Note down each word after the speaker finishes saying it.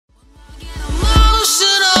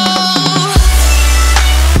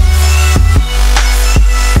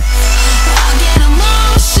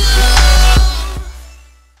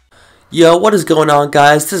Yo, what is going on,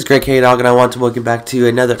 guys? This is Greg K-Dog, and I want to welcome back to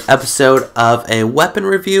another episode of a weapon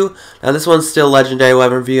review. Now, this one's still legendary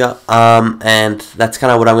weapon review, and that's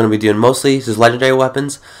kind of what I'm going to be doing mostly, just legendary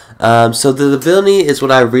weapons. So the Villainy is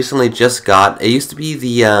what I recently just got. It used to be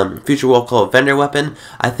the Future World Cult vendor weapon.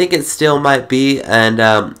 I think it still might be, and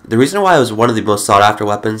the reason why it was one of the most sought after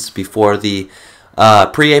weapons before the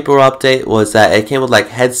pre-April update was that it came with like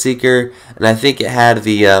Head Seeker, and I think it had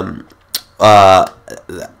the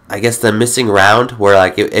I guess the missing round, where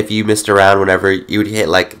like if you missed a round, whenever you would hit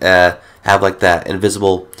like have like that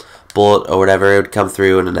invisible bullet or whatever, it would come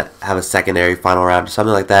through and then have a secondary final round or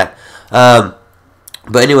something like that. But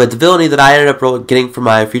anyway, the Villainy that I ended up getting for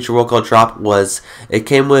my Future World Cult drop was, it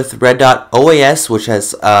came with Red Dot OAS, which has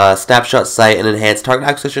snapshot sight and enhanced target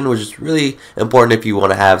acquisition, which is really important if you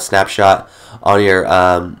want to have snapshot on your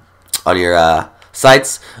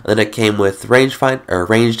sights. And then it came with ranged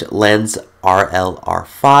lens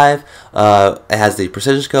RLR5. It has the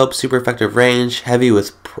precision scope, super effective range, heavy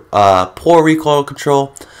with poor recoil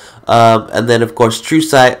control, and then of course true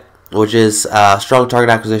sight, which is strong target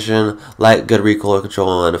acquisition, light, good recoil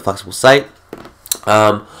control, and a flexible sight.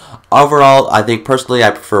 Overall, I think personally I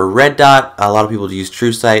prefer red dot. A lot of people use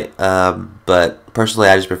true sight, but personally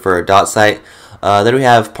I just prefer a dot sight. Then we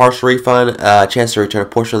have partial refund, chance to return a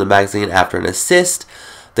portion of the magazine after an assist.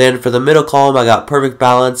 Then for the middle column, I got perfect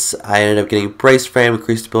balance. I ended up getting brace frame,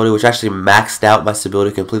 increased stability, which actually maxed out my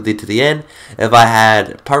stability completely to the end. If I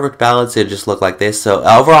had perfect balance, it would just look like this. So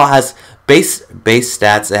overall, it has base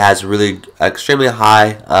stats. It has really extremely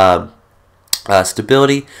high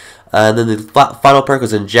stability. And then the final perk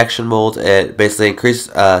was injection mold. It basically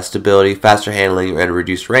increased stability, faster handling, and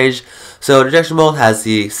reduced range. So injection mold has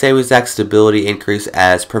the same exact stability increase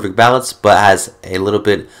as perfect balance, but has a little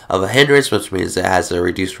bit of a hindrance, which means it has a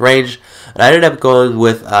reduced range. And I ended up going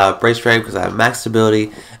with brace frame because I have max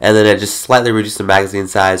stability, and then it just slightly reduced the magazine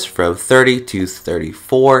size from 30 to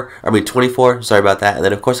 24. Sorry about that. And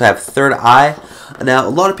then of course I have third eye. Now a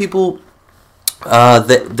lot of people,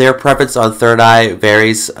 their preference on third eye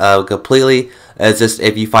varies completely. It's just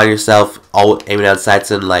if you find yourself aiming down sights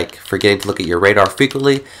and like forgetting to look at your radar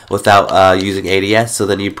frequently without using ADS, so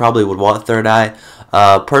then you probably would want third eye.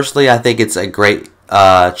 Personally, I think it's a great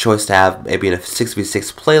choice to have maybe in a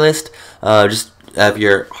 6v6 playlist. Just if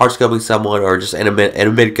you're hardscoping someone or just in a mid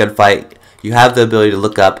gunfight, you have the ability to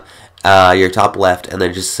look up your top left and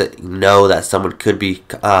then just know that someone could be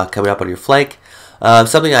coming up on your flank.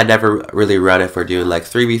 Something I never really run if we're doing like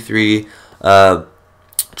 3v3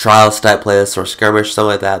 trials type playlists or skirmish, something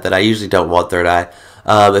like that I usually don't want third eye.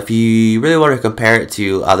 If you really want to compare it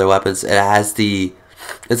to other weapons, it's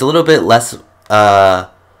a little bit less of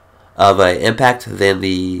an impact than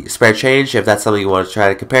the spare change, if that's something you want to try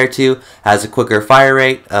to compare it to. It has a quicker fire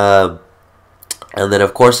rate, and then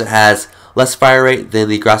of course it has less fire rate than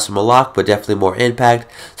the Grasshopper Lock, but definitely more impact.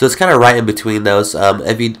 So it's kind of right in between those.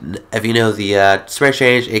 If you know the spare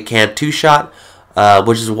change, it can two-shot,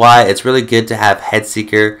 which is why it's really good to have Head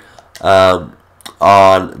Seeker on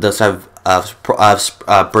those type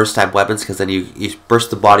of burst type weapons, because then you burst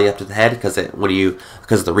the body up to the head, because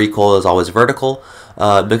the recoil is always vertical,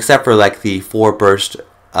 except for like the 4 burst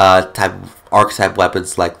type archetype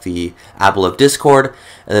weapons like the Apple of Discord.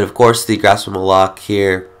 And then of course the Grasshopper Lock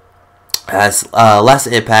here has less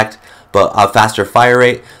impact but a faster fire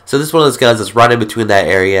rate. So this is one of those guns that's right in between that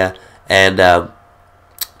area. And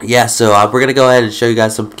yeah, so we're gonna go ahead and show you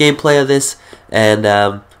guys some gameplay of this, and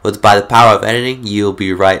by the power of editing, you'll be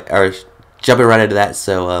jumping right into that.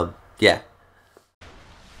 So yeah.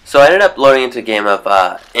 So I ended up loading into a game of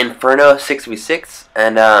Inferno 6v6,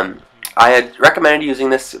 and I had recommended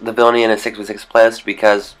using the Villainy in a 6v6 playlist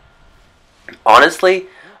because honestly,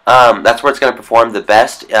 that's where it's going to perform the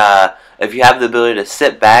best. If you have the ability to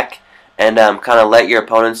sit back and kind of let your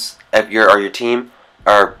opponents, your team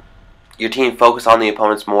focus on the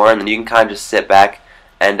opponents more, and then you can kind of just sit back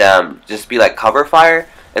and just be like cover fire.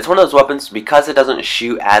 It's one of those weapons, because it doesn't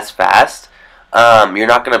shoot as fast. You're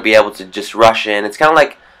not going to be able to just rush in. It's kind of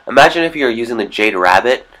like, imagine if you're using the Jade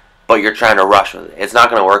Rabbit, but you're trying to rush with it. It's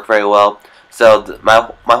not going to work very well. So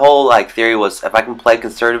my whole like theory was, if I can play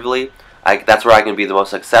conservatively, that's where I can be the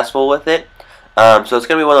most successful with it. So it's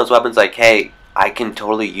going to be one of those weapons like, hey, I can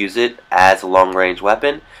totally use it as a long-range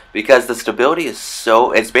weapon, because the stability is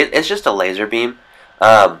so, it's just a laser beam.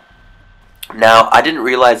 Now, I didn't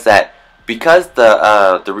realize that because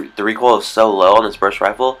the recoil is so low on this burst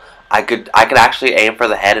rifle, I could actually aim for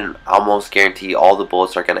the head and almost guarantee all the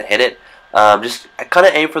bullets are going to hit it. Just kind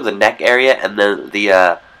of aim for the neck area, and then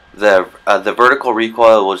the vertical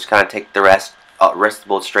recoil will just kind of take the rest of the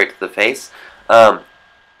bullets straight to the face.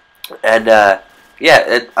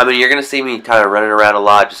 yeah, I mean, you're gonna see me kind of running around a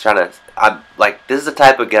lot, just trying to. I'm like, this is the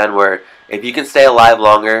type of gun where if you can stay alive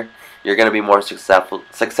longer, you're gonna be more successful,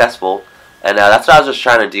 and that's what I was just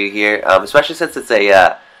trying to do here. Especially since it's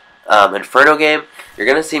a Inferno game, you're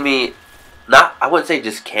gonna see me not. I wouldn't say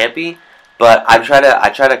just campy, but I try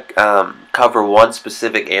to cover one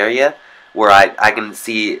specific area where I can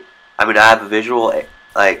see. I mean, I have a visual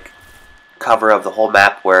like cover of the whole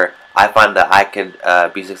map where I find that I can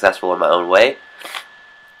be successful in my own way.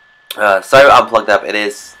 Sorry, I'm plugged up. It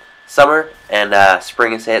is summer and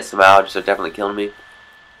spring has hit, so my allergies are definitely killing me.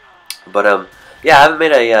 But yeah, I haven't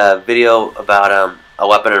made a video about a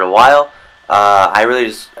weapon in a while. I really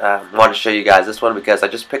just wanted to show you guys this one because I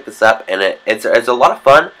just picked this up and it's a lot of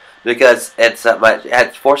fun because it's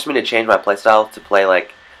forced me to change my playstyle to play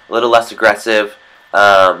like a little less aggressive.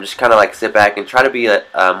 Just kind of like sit back and try to be a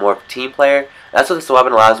more team player. That's what this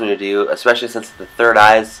weapon allows me to do, especially since the third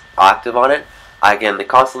eye is active on it. I can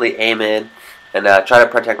constantly aim in and try to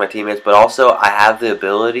protect my teammates, but also I have the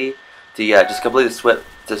ability to just completely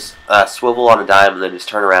swivel on a dime and then just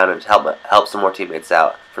turn around and help some more teammates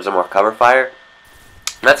out for some more cover fire.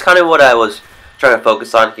 And that's kind of what I was trying to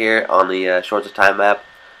focus on here on the Shores of Time map.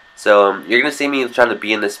 So you're gonna see me trying to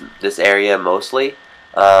be in this area mostly.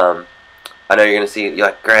 I know you're gonna see you're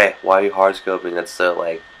like, Gray, why are you hard scoping? That's so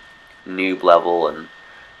like noob level, and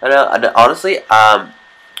I know honestly,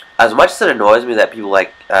 as much as it annoys me that people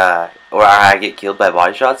like or I get killed by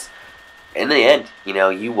body shots, in the end, you know,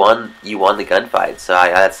 you won the gunfight. So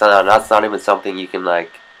that's not even something you can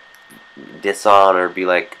like diss on or be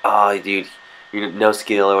like, oh dude, you're no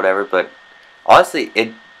skill or whatever. But honestly,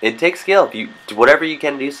 it takes skill. If you whatever you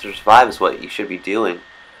can do to survive is what you should be doing.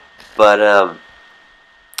 But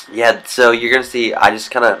yeah, so you're gonna see I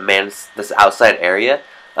just kind of manage this outside area,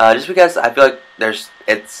 just because I feel like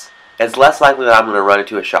it's less likely that I'm gonna run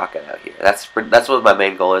into a shotgun out here. That's what my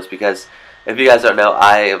main goal is, because if you guys don't know,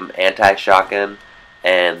 I am anti-shotgun,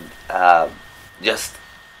 and just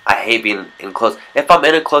I hate being in close. If I'm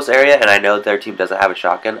in a close area and I know their team doesn't have a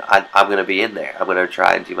shotgun, I'm gonna be in there. I'm gonna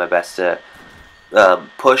try and do my best to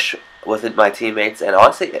push with my teammates. And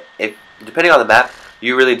honestly, if depending on the map,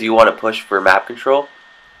 you really do want to push for map control.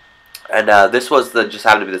 And this was just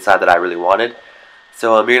happened to be the side that I really wanted.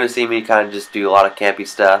 So you're going to see me kind of just do a lot of campy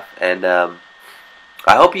stuff. And I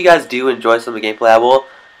hope you guys do enjoy some of the gameplay.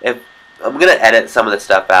 I'm going to edit some of the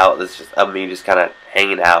stuff out. This is just of me just kind of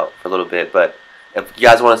hanging out for a little bit. But if you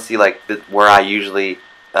guys want to see like where I usually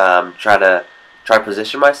try to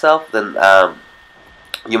position myself, then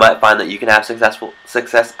you might find that you can have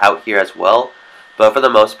success out here as well. But for the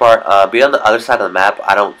most part, being on the other side of the map,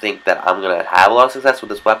 I don't think that I'm going to have a lot of success with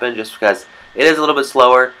this weapon, just because it is a little bit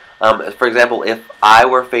slower. For example, if I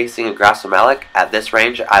were facing a Grasp Malik at this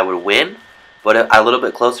range, I would win. But a little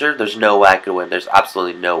bit closer, there's no way I could win. There's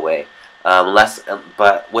absolutely no way.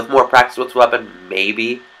 But with more practice with the weapon,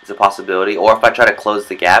 maybe it's a possibility. Or if I try to close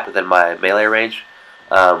the gap, then my melee range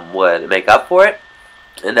would make up for it.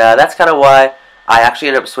 And that's kind of why I actually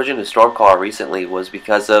ended up switching to Stormcaller recently, was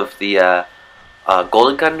because of the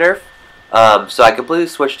Golden Gun nerf. So I completely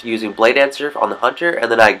switched to using Blade Dancer on the Hunter,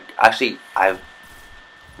 and then I've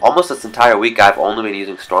almost this entire week I've only been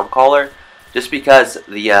using Stormcaller, just because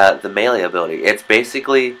the melee ability, it's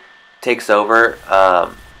basically takes over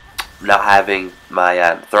not having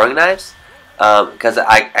my throwing knives, because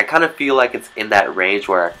I kind of feel like it's in that range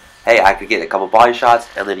where, hey, I could get a couple body shots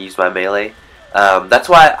and then use my melee. That's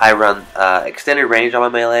why I run extended range on my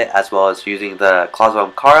melee, as well as using the Claws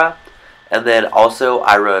of Ankara. And then also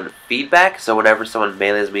I run feedback, so whenever someone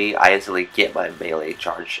melees me, I instantly get my melee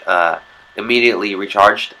charge immediately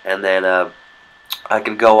recharged, and then I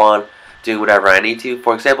can go on doing whatever I need to.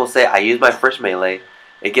 For example, say I use my first melee,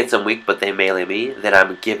 it gets them weak, but they melee me, then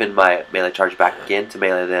I'm given my melee charge back again to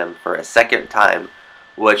melee them for a second time,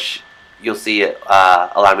 which you'll see it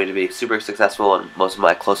allow me to be super successful in most of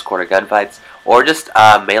my close quarter gunfights, or just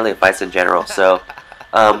melee fights in general. So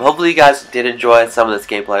hopefully you guys did enjoy some of this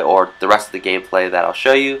gameplay, or the rest of the gameplay that I'll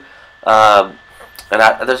show you.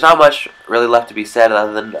 There's not much really left to be said,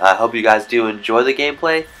 other than I hope you guys do enjoy the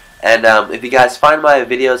gameplay. And if you guys find my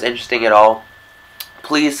videos interesting at all,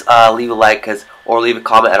 please leave a like, or leave a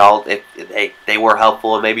comment at all if they were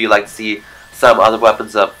helpful, and maybe you'd like to see some other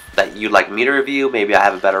weapons that you'd like me to review. Maybe I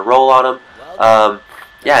have a better role on them.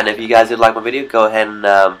 Yeah, and if you guys did like my video, go ahead and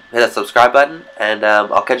hit that subscribe button, and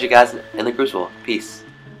I'll catch you guys in the Crucible. Peace.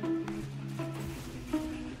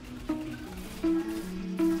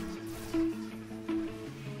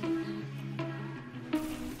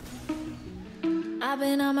 I've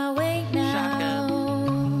been on my way now.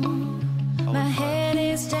 My head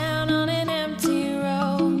is down on an empty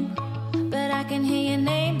road, but I can hear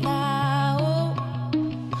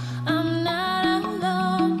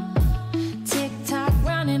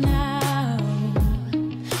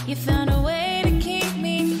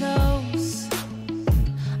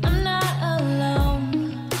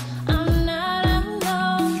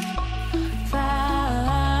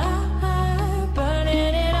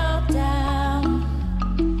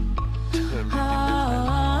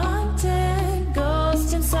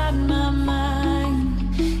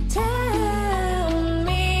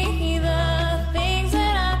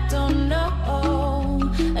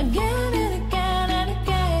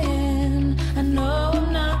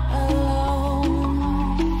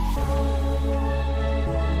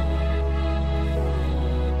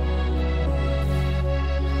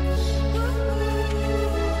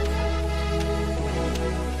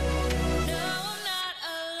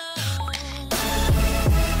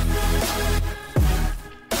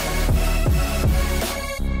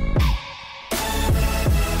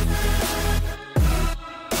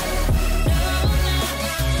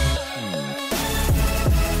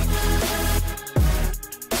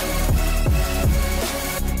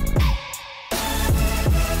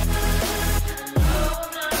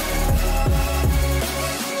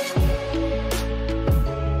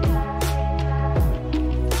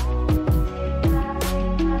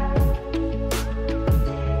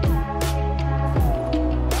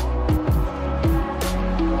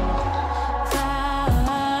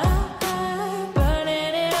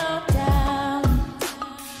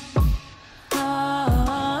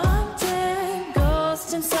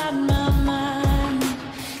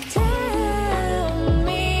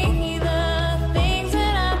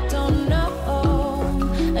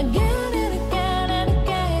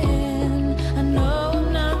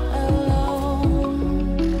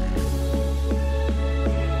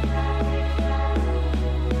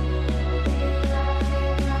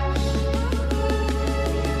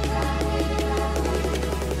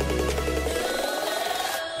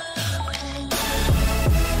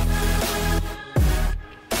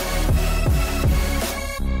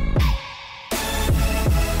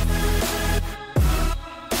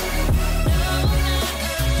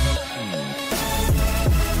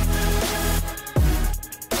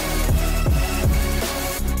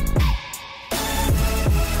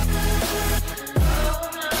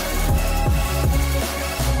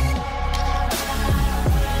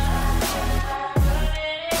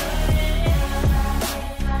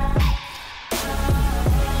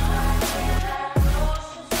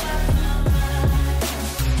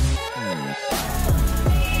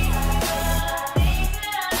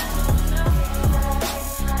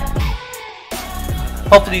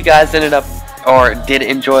hopefully you guys ended up or did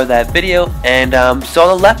enjoy that video. And so on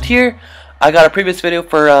the left here, I got a previous video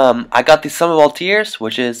for I got the sum of all tiers,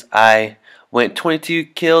 which is I went 22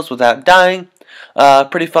 kills without dying.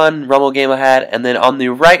 Pretty fun rumble game I had. And then on the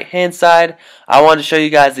right hand side, I wanted to show you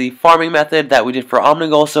guys the farming method that we did for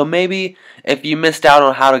Omnigol. So maybe if you missed out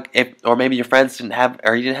on how to, or maybe your friends didn't have,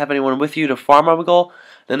 or you didn't have anyone with you to farm Omnigol,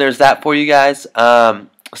 then there's that for you guys.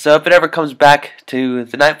 So if it ever comes back to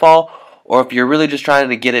the Nightfall, or if you're really just trying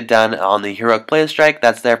to get it done on the Heroic Player Strike,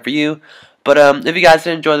 that's there for you. But if you guys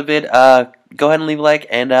did enjoy the vid, go ahead and leave a like,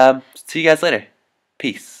 and see you guys later.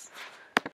 Peace.